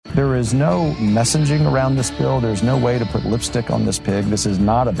There is no messaging around this bill. There's no way to put lipstick on this pig. This is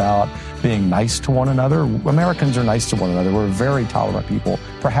not about being nice to one another. Americans are nice to one another. We're very tolerant people,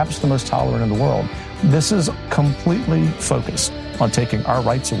 perhaps the most tolerant in the world. This is completely focused on taking our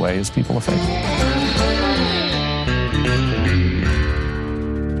rights away as people of faith.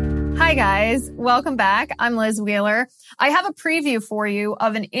 Hi, guys. Welcome back. I'm Liz Wheeler. I have a preview for you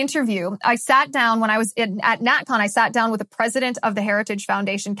of an interview. I sat down when I was at NatCon. I sat down with the president of the Heritage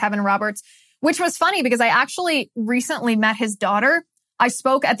Foundation, Kevin Roberts, which was funny because I actually recently met his daughter. I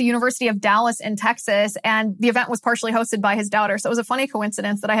spoke at the University of Dallas in Texas, and the event was partially hosted by his daughter. So it was a funny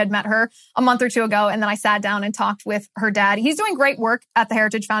coincidence that I had met her a month or two ago, and then I sat down and talked with her dad. He's doing great work at the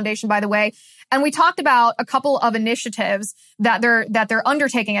Heritage Foundation, by the way. And we talked about a couple of initiatives that they're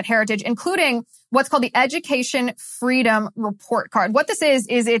undertaking at Heritage, including what's called the Education Freedom Report Card. What this is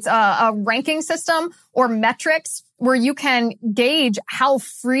it's a ranking system or metrics where you can gauge how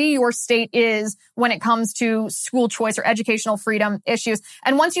free your state is when it comes to school choice or educational freedom issues.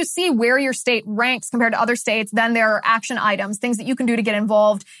 And once you see where your state ranks compared to other states, then there are action items, things that you can do to get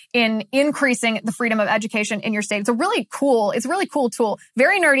involved in increasing the freedom of education in your state. It's a really cool tool.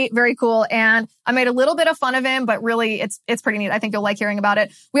 Very nerdy, very cool. And I made a little bit of fun of him, but really it's pretty neat. I think you'll like hearing about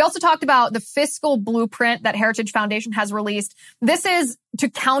it. We also talked about the fiscal blueprint that Heritage Foundation has released. This is to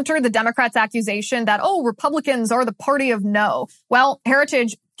counter the Democrats' accusation that, Republicans are the party of no. Well,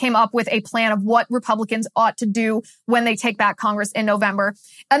 Heritage came up with a plan of what Republicans ought to do when they take back Congress in November.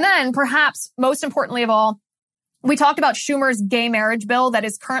 And then perhaps most importantly of all, we talked about Schumer's gay marriage bill that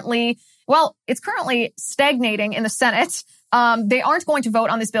is currently stagnating in the Senate. They aren't going to vote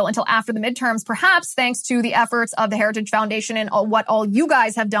on this bill until after the midterms, perhaps thanks to the efforts of the Heritage Foundation and what all you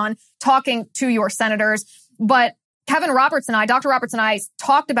guys have done talking to your senators. But Dr. Roberts and I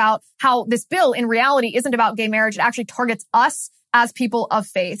talked about how this bill in reality isn't about gay marriage. It actually targets us as people of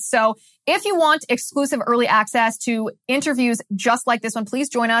faith. So if you want exclusive early access to interviews just like this one, please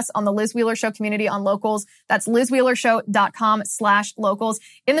join us on the Liz Wheeler Show community on Locals. That's lizwheelershow.com/locals.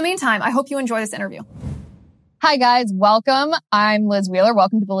 In the meantime, I hope you enjoy this interview. Hi, guys. Welcome. I'm Liz Wheeler.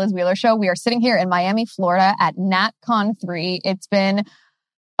 Welcome to the Liz Wheeler Show. We are sitting here in Miami, Florida at NatCon 3. It's been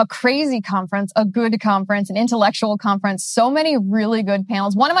a crazy conference, a good conference, an intellectual conference, so many really good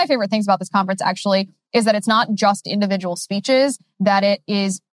panels. One of my favorite things about this conference actually is that it's not just individual speeches, that it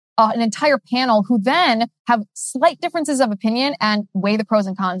is an entire panel who then have slight differences of opinion and weigh the pros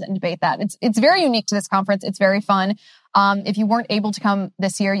and cons and debate that. It's very unique to this conference. It's very fun. If you weren't able to come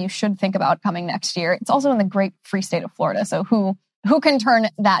this year, you should think about coming next year. It's also in the great free state of Florida. So who can turn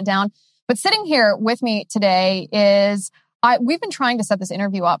that down? But sitting here with me today is we've been trying to set this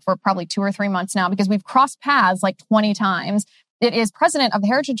interview up for probably 2 or 3 months now because we've crossed paths like 20 times. It is president of the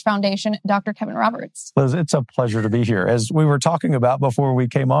Heritage Foundation, Dr. Kevin Roberts. Liz, it's a pleasure to be here. As we were talking about before we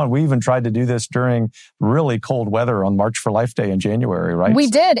came on, we even tried to do this during really cold weather on March for Life Day in January, right? We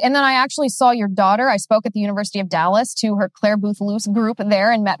did. And then I actually saw your daughter. I spoke at the University of Dallas to her Claire Booth Luce group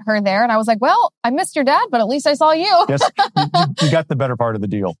there and met her there. And I was like, well, I missed your dad, but at least I saw you. Yes, you got the better part of the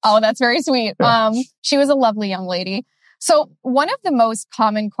deal. Oh, that's very sweet. Yeah. She was a lovely young lady. So one of the most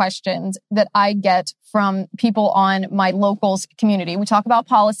common questions that I get from people on my Locals community, we talk about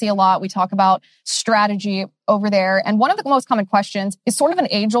policy a lot. We talk about strategy over there. And one of the most common questions is sort of an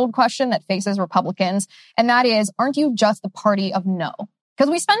age-old question that faces Republicans. And that is, aren't you just the party of no? Because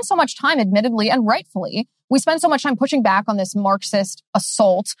we spend so much time, admittedly and rightfully, we spend so much time pushing back on this Marxist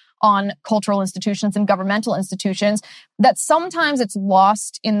assault on cultural institutions and governmental institutions that sometimes it's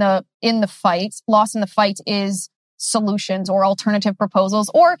lost in the fight. Lost in the fight is solutions or alternative proposals,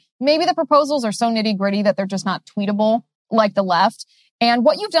 or maybe the proposals are so nitty gritty that they're just not tweetable like the left. And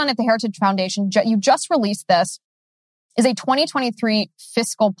what you've done at the Heritage Foundation, you just released this, is a 2023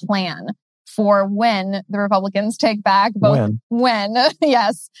 fiscal plan for when the Republicans take back the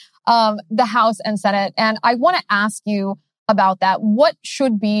House and Senate. And I want to ask you about that. What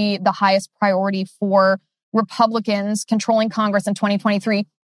should be the highest priority for Republicans controlling Congress in 2023,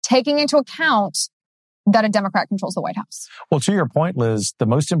 taking into account that a Democrat controls the White House? Well, to your point, Liz, the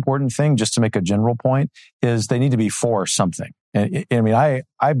most important thing, just to make a general point, is they need to be for something. And I mean, I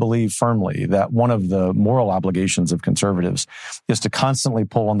believe firmly that one of the moral obligations of conservatives is to constantly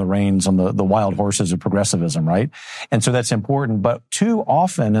pull on the reins on the wild horses of progressivism, right? And so that's important. But too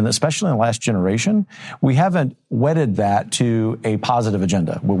often, and especially in the last generation, we haven't wedded that to a positive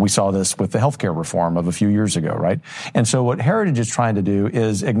agenda. We saw this with the healthcare reform of a few years ago, right? And so what Heritage is trying to do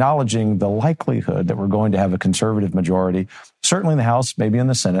is acknowledging the likelihood that we're going to have a conservative majority, certainly in the House, maybe in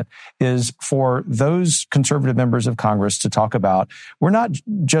the Senate, is for those conservative members of Congress to talk about, we're not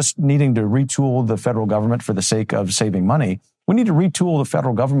just needing to retool the federal government for the sake of saving money. We need to retool the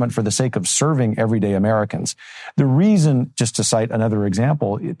federal government for the sake of serving everyday Americans. The reason, just to cite another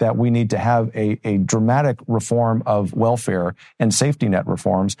example, that we need to have a dramatic reform of welfare and safety net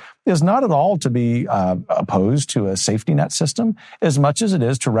reforms is not at all to be opposed to a safety net system as much as it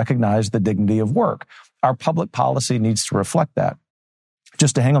is to recognize the dignity of work. Our public policy needs to reflect that.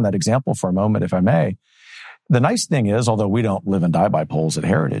 Just to hang on that example for a moment, if I may, the nice thing is, although we don't live and die by polls at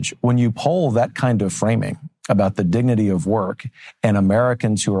Heritage, when you poll that kind of framing about the dignity of work and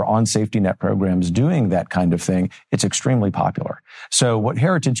Americans who are on safety net programs doing that kind of thing, it's extremely popular. So what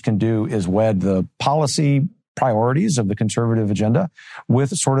Heritage can do is wed the policy priorities of the conservative agenda with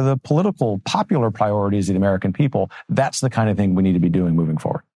sort of the political popular priorities of the American people. That's the kind of thing we need to be doing moving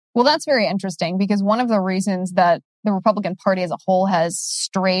forward. Well, that's very interesting because one of the reasons that the Republican Party as a whole has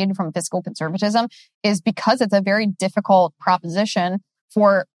strayed from fiscal conservatism is because it's a very difficult proposition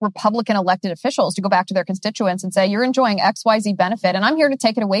for Republican elected officials to go back to their constituents and say, you're enjoying XYZ benefit and I'm here to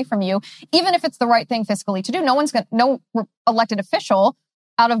take it away from you, even if it's the right thing fiscally to do. No elected official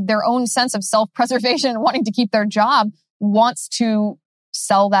out of their own sense of self-preservation and wanting to keep their job wants to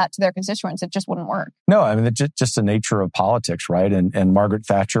sell that to their constituents. It just wouldn't work. No, I mean, it's just the nature of politics, right? And Margaret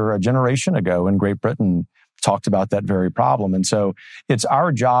Thatcher, a generation ago in Great Britain, talked about that very problem. And so it's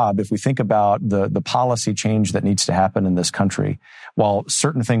our job, if we think about the policy change that needs to happen in this country, while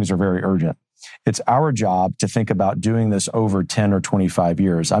certain things are very urgent, it's our job to think about doing this over 10 or 25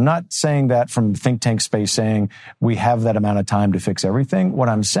 years. I'm not saying that from think tank space saying we have that amount of time to fix everything. What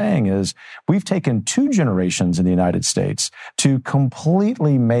I'm saying is we've taken 2 generations in the United States to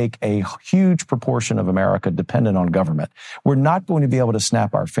completely make a huge proportion of America dependent on government. We're not going to be able to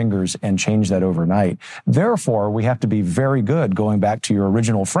snap our fingers and change that overnight. Therefore, we have to be very good, going back to your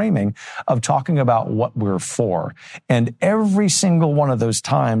original framing, of talking about what we're for. And every single one of those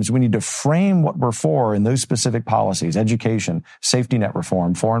times, we need to frame what we're for in those specific policies, education, safety net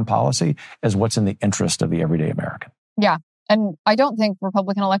reform, foreign policy, as what's in the interest of the everyday American. Yeah. And I don't think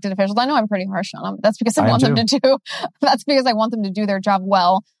Republican elected officials, I know I'm pretty harsh on them, but that's because I want them to do their job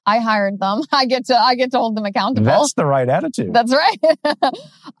well. I hired them. I get to hold them accountable. That's the right attitude. That's right.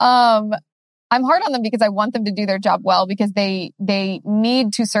 I'm hard on them because I want them to do their job well because they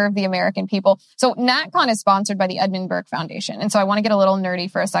need to serve the American people. So NatCon is sponsored by the Edmund Burke Foundation. And so I want to get a little nerdy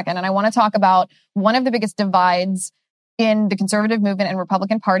for a second. And I want to talk about one of the biggest divides in the conservative movement and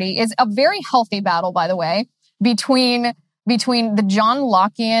Republican Party is a very healthy battle, by the way, between the John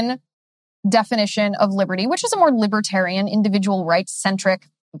Lockean definition of liberty, which is a more libertarian, individual rights-centric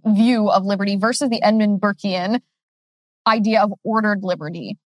view of liberty, versus the Edmund Burkean idea of ordered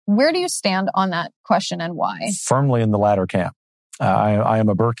liberty. Where do you stand on that question and why? Firmly in the latter camp. I am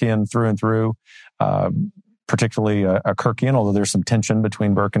a Burkean through and through, particularly a Kirkian, although there's some tension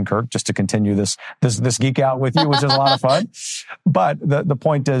between Burke and Kirk, just to continue this geek out with you, which is a lot of fun. But the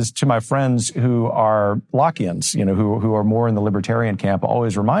point is, to my friends who are Lockeans, who are more in the libertarian camp, I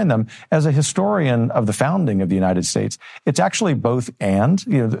always remind them, as a historian of the founding of the United States, it's actually both and.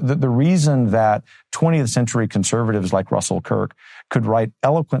 The reason that 20th century conservatives like Russell Kirk could write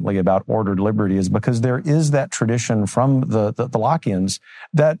eloquently about ordered liberty is because there is that tradition from the Lockeans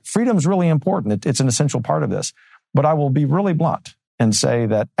that freedom is really important. It's an essential part of this. But I will be really blunt and say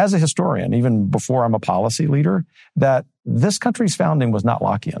that as a historian, even before I'm a policy leader, that this country's founding was not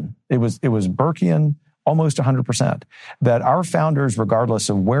Lockean. It was Burkean, almost 100%. That our founders, regardless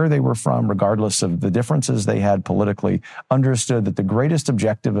of where they were from, regardless of the differences they had politically, understood that the greatest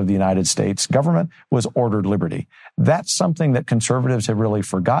objective of the United States government was ordered liberty. That's something that conservatives have really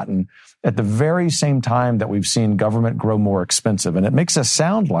forgotten at the very same time that we've seen government grow more expensive. And it makes us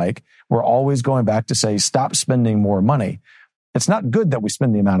sound like we're always going back to say, stop spending more money. It's not good that we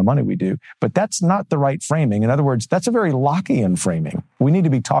spend the amount of money we do, but that's not the right framing. In other words, that's a very Lockean framing. We need to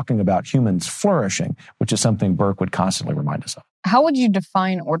be talking about humans flourishing, which is something Burke would constantly remind us of. How would you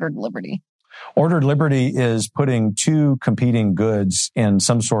define ordered liberty? Ordered liberty is putting 2 competing goods in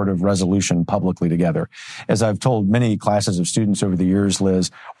some sort of resolution publicly together. As I've told many classes of students over the years,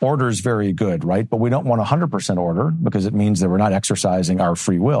 Liz, order is very good, right? But we don't want 100% order because it means that we're not exercising our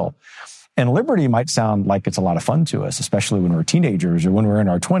free will. And liberty might sound like it's a lot of fun to us, especially when we're teenagers or when we're in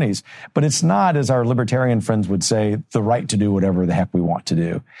our 20s, but it's not, as our libertarian friends would say, the right to do whatever the heck we want to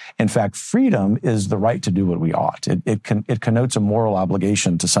do. In fact, freedom is the right to do what we ought. It connotes a moral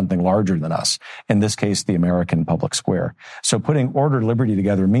obligation to something larger than us, in this case, the American public square. So putting ordered liberty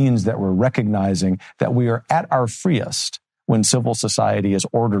together means that we're recognizing that we are at our freest when civil society is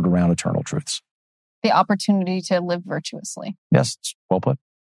ordered around eternal truths. The opportunity to live virtuously. Yes, well put.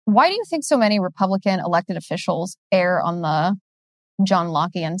 Why do you think so many Republican elected officials err on the John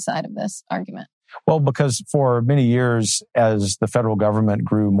Lockean side of this argument? Well, because for many years, as the federal government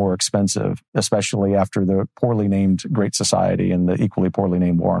grew more expensive, especially after the poorly named Great Society and the equally poorly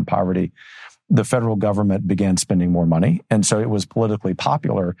named War on Poverty, the federal government began spending more money. And so it was politically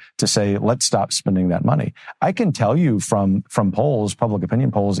popular to say, let's stop spending that money. I can tell you from polls, public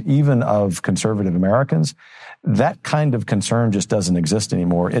opinion polls, even of conservative Americans, that kind of concern just doesn't exist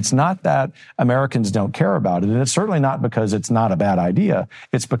anymore. It's not that Americans don't care about it. And it's certainly not because it's not a bad idea.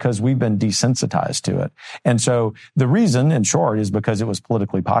 It's because we've been desensitized to it. And so the reason, in short, is because it was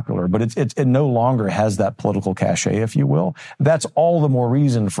politically popular, but it no longer has that political cachet, if you will. That's all the more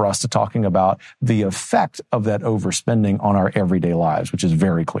reason for us to talking about the effect of that overspending on our everyday lives, which is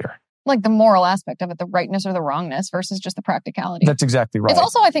very clear. Like the moral aspect of it, the rightness or the wrongness versus just the practicality. That's exactly right. It's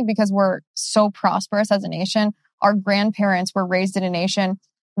also, I think, because we're so prosperous as a nation, our grandparents were raised in a nation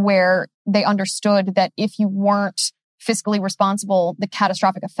where they understood that if you weren't fiscally responsible, the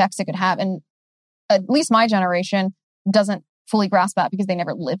catastrophic effects it could have. And at least my generation doesn't fully grasp that because they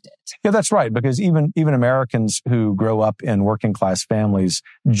never lived it. Yeah, that's right. Because even Americans who grow up in working class families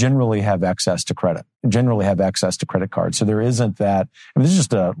generally have access to credit, generally have access to credit cards. So there isn't that. I mean, this is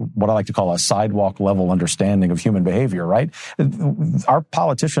just what I like to call a sidewalk level understanding of human behavior, right? Our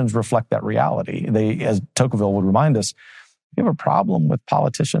politicians reflect that reality. They, as Tocqueville would remind us, if you have a problem with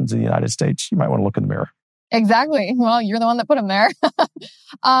politicians in the United States, you might want to look in the mirror. Exactly. Well, you're the one that put them there.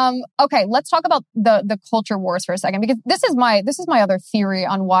 Okay, let's talk about the culture wars for a second, because this is my other theory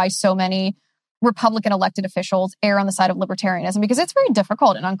on why so many Republican elected officials err on the side of libertarianism, because it's very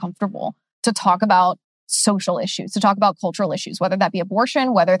difficult and uncomfortable to talk about social issues, to talk about cultural issues, whether that be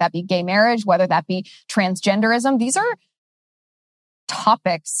abortion, whether that be gay marriage, whether that be transgenderism. These are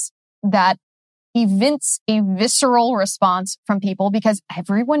topics that evince a visceral response from people because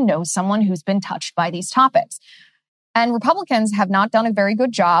everyone knows someone who's been touched by these topics. And Republicans have not done a very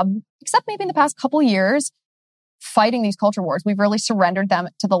good job, except maybe in the past couple of years, fighting these culture wars. We've really surrendered them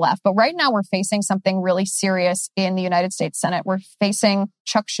to the left. But right now we're facing something really serious in the United States Senate. We're facing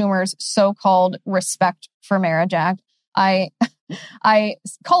Chuck Schumer's so-called Respect for Marriage Act. I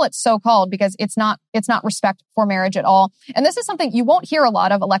call it so-called because it's not respect for marriage at all. And this is something you won't hear a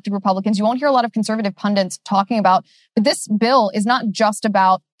lot of elected Republicans. You won't hear a lot of conservative pundits talking about. But this bill is not just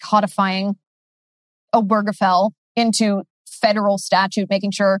about codifying Obergefell into federal statute,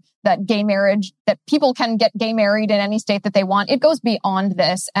 making sure that gay marriage, that people can get gay married in any state that they want. It goes beyond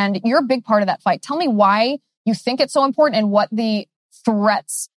this. And you're a big part of that fight. Tell me why you think it's so important and what the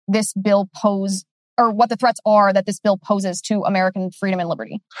threats this bill pose, or what the threats are that this bill poses to American freedom and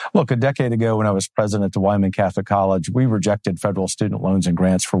liberty. Look, a decade ago when I was president of Wyoming Catholic College, we rejected federal student loans and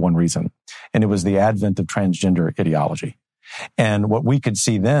grants for one reason, and it was the advent of transgender ideology. And what we could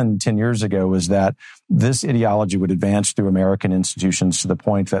see then 10 years ago was that this ideology would advance through American institutions to the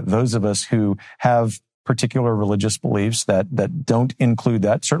point that those of us who have particular religious beliefs that don't include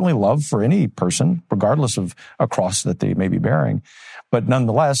that, certainly love for any person, regardless of a cross that they may be bearing, but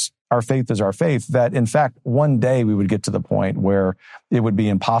nonetheless, our faith is our faith, that in fact, one day we would get to the point where it would be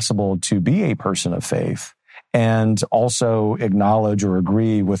impossible to be a person of faith and also acknowledge or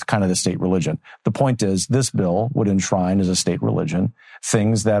agree with kind of the state religion. The point is, this bill would enshrine as a state religion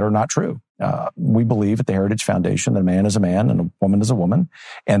things that are not true. We believe at the Heritage Foundation that a man is a man and a woman is a woman,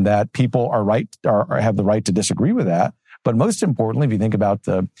 and that people have the right to disagree with that. But most importantly, if you think about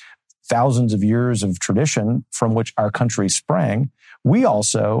the thousands of years of tradition from which our country sprang, we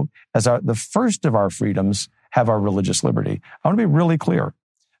also, as the first of our freedoms, have our religious liberty. I want to be really clear.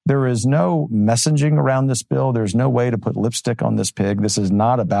 There is no messaging around this bill. There's no way to put lipstick on this pig. This is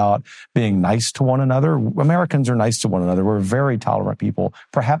not about being nice to one another. Americans are nice to one another. We're very tolerant people,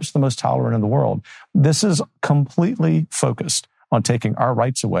 perhaps the most tolerant in the world. This is completely focused on taking our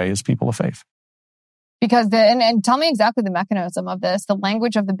rights away as people of faith. Because and tell me exactly the mechanism of this, the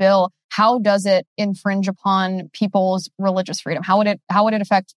language of the bill. How does it infringe upon people's religious freedom? How would it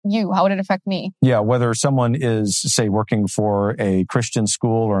affect you? How would it affect me? Yeah, whether someone is, say, working for a Christian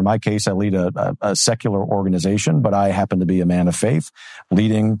school, or in my case, I lead a secular organization, but I happen to be a man of faith,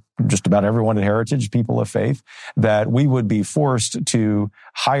 leading just about everyone at Heritage, people of faith, that we would be forced to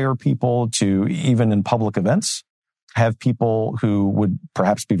hire people to, even in public events, have people who would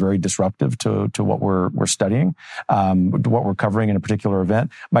perhaps be very disruptive to what we're studying, what we're covering in a particular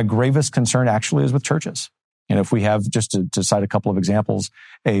event. My gravest concern actually is with churches. If we have, just to cite a couple of examples,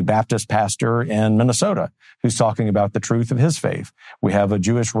 a Baptist pastor in Minnesota who's talking about the truth of his faith. We have a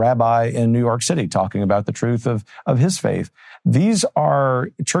Jewish rabbi in New York City talking about the truth of his faith. These are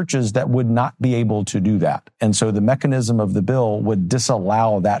churches that would not be able to do that. And so the mechanism of the bill would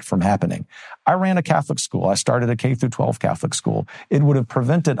disallow that from happening. I ran a Catholic school. I started a K through 12 Catholic school. It would have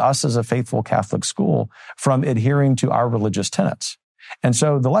prevented us as a faithful Catholic school from adhering to our religious tenets. And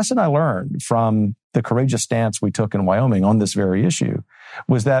so the lesson I learned from the courageous stance we took in Wyoming on this very issue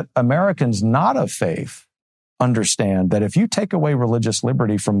was that Americans not of faith understand that if you take away religious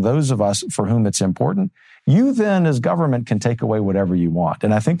liberty from those of us for whom it's important, you then as government can take away whatever you want.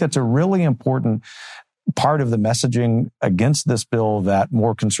 And I think that's a really important part of the messaging against this bill that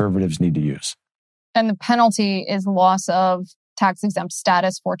more conservatives need to use. And the penalty is loss of tax-exempt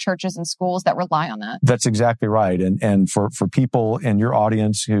status for churches and schools that rely on that. That's exactly right. And for people in your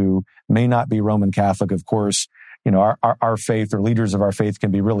audience who may not be Roman Catholic, of course, our faith or leaders of our faith can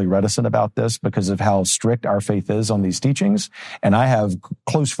be really reticent about this because of how strict our faith is on these teachings. And I have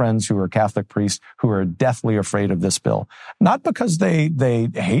close friends who are Catholic priests who are deathly afraid of this bill, not because they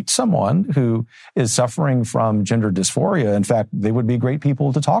hate someone who is suffering from gender dysphoria. In fact, they would be great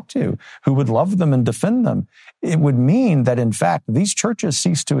people to talk to who would love them and defend them. It would mean that, in fact, these churches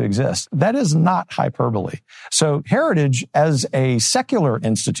cease to exist. That is not hyperbole. So Heritage, as a secular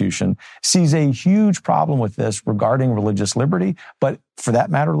institution, sees a huge problem with this regarding religious liberty, but for that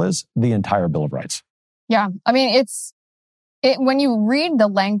matter, Liz, the entire Bill of Rights. Yeah. I mean, when you read the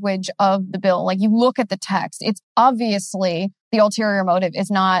language of the bill, like you look at the text, it's obviously the ulterior motive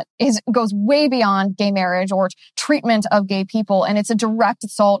goes way beyond gay marriage or treatment of gay people. And it's a direct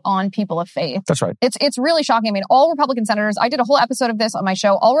assault on people of faith. That's right. It's really shocking. I mean, all Republican senators, I did a whole episode of this on my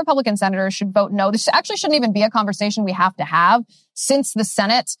show. All Republican senators should vote no. This actually shouldn't even be a conversation we have to have since the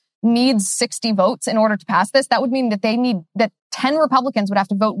Senate needs 60 votes in order to pass this. That would mean that 10 Republicans would have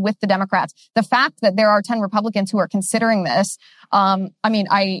to vote with the Democrats. The fact that there are 10 Republicans who are considering this,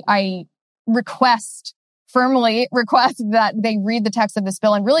 I firmly request that they read the text of this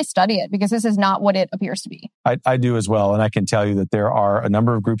bill and really study it, because this is not what it appears to be. I do as well. And I can tell you that there are a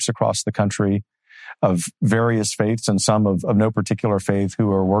number of groups across the country of various faiths and some of no particular faith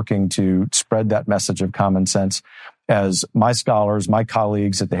who are working to spread that message of common sense. As my scholars, my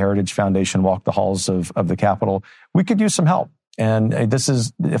colleagues at the Heritage Foundation walk the halls of the Capitol, we could use some help. And this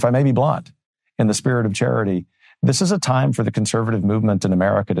is, if I may be blunt, in the spirit of charity, this is a time for the conservative movement in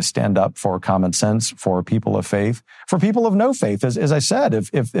America to stand up for common sense, for people of faith, for people of no faith. As I said,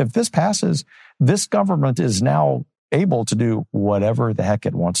 if this passes, this government is now able to do whatever the heck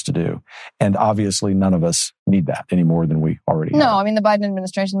it wants to do. And obviously, none of us need that any more than we already have. No, I mean, the Biden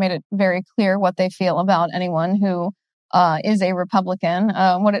administration made it very clear what they feel about anyone who is a Republican,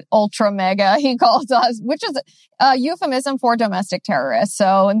 ultra mega, he calls us, which is a euphemism for domestic terrorists.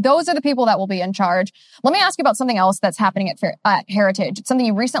 So those are the people that will be in charge. Let me ask you about something else that's happening at Heritage. It's something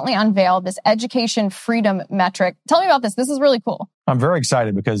you recently unveiled, this education freedom metric. Tell me about this. This is really cool. I'm very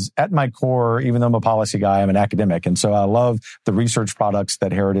excited because at my core, even though I'm a policy guy, I'm an academic. And so I love the research products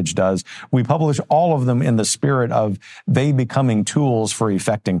that Heritage does. We publish all of them in the spirit of they becoming tools for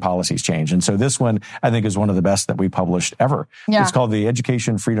effecting policies change. And so this one, I think, is one of the best that we published ever. Yeah. It's called the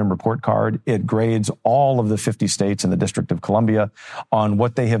Education Freedom Report Card. It grades all of the 50 states in the District of Columbia on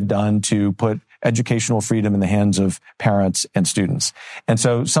what they have done to put educational freedom in the hands of parents and students. And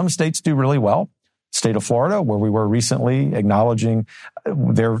so some states do really well. State of Florida, where we were recently acknowledging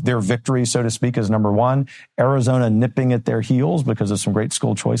their victory, so to speak, as number one. Arizona nipping at their heels because of some great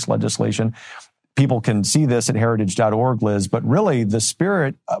school choice legislation. People can see this at heritage.org, Liz, but really the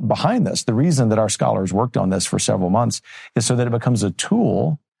spirit behind this, the reason that our scholars worked on this for several months is so that it becomes a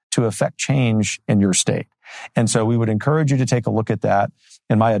tool to affect change in your state. And so we would encourage you to take a look at that.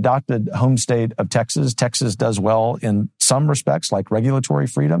 In my adopted home state of Texas, Texas does well in some respects, like regulatory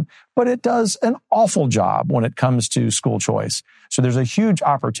freedom, but it does an awful job when it comes to school choice. So there's a huge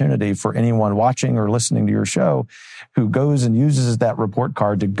opportunity for anyone watching or listening to your show who goes and uses that report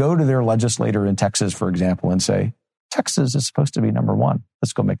card to go to their legislator in Texas, for example, and say, Texas is supposed to be number one.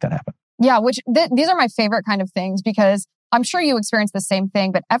 Let's go make that happen. Yeah, which these are my favorite kind of things, because I'm sure you experience the same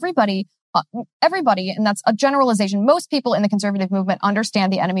thing, but everybody, and that's a generalization, most people in the conservative movement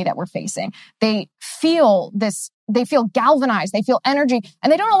understand the enemy that we're facing. They feel galvanized, they feel energy,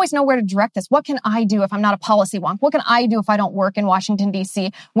 and they don't always know where to direct this. What can I do if I'm not a policy wonk? What can I do if I don't work in Washington,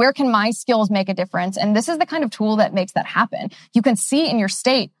 D.C.? Where can my skills make a difference? And this is the kind of tool that makes that happen. You can see in your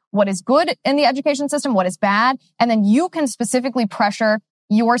state what is good in the education system, what is bad, and then you can specifically pressure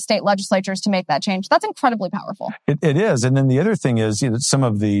your state legislatures to make that change. That's incredibly powerful. It is. And then the other thing is, some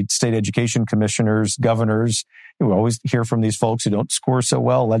of the state education commissioners, governors, we always hear from these folks who don't score so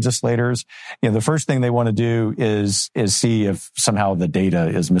well, legislators. The first thing they want to do is see if somehow the data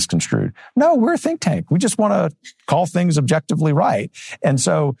is misconstrued. No, we're a think tank. We just want to call things objectively right. And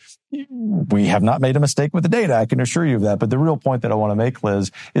so we have not made a mistake with the data. I can assure you of that. But the real point that I want to make,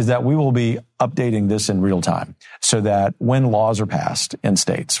 Liz, is that we will be updating this in real time so that when laws are passed in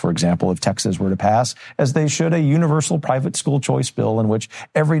states, for example, if Texas were to pass, as they should, a universal private school choice bill in which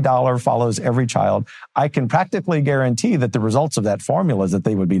every dollar follows every child, I can practically guarantee that the results of that formula is that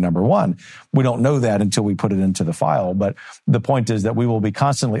they would be number one. We don't know that until we put it into the file. But the point is that we will be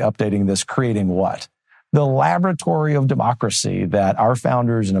constantly updating this, creating what? The laboratory of democracy that our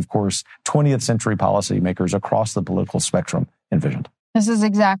founders and, of course, 20th century policymakers across the political spectrum envisioned. This is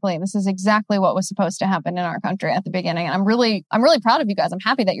exactly what was supposed to happen in our country at the beginning. And I'm really proud of you guys. I'm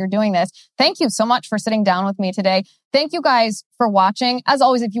happy that you're doing this. Thank you so much for sitting down with me today. Thank you guys for watching. As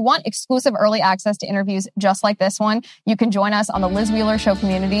always, if you want exclusive early access to interviews just like this one, you can join us on the Liz Wheeler Show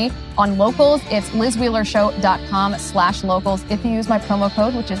community. On Locals, it's lizwheelershow.com/locals. If you use my promo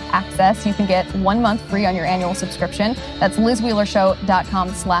code, which is ACCESS, you can get 1 month free on your annual subscription. That's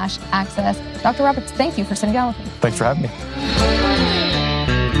lizwheelershow.com/access. Dr. Roberts, thank you for sitting down with me. Thanks for having me.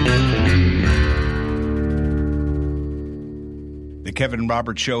 The Kevin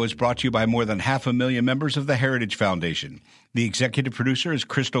Roberts Show is brought to you by more than 500,000 members of the Heritage Foundation. The executive producer is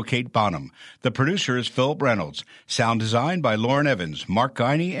Crystal Kate Bonham. The producer is Philip Reynolds. Sound design by Lauren Evans, Mark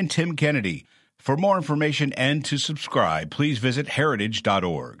Guiney, and Tim Kennedy. For more information and to subscribe, please visit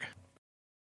heritage.org.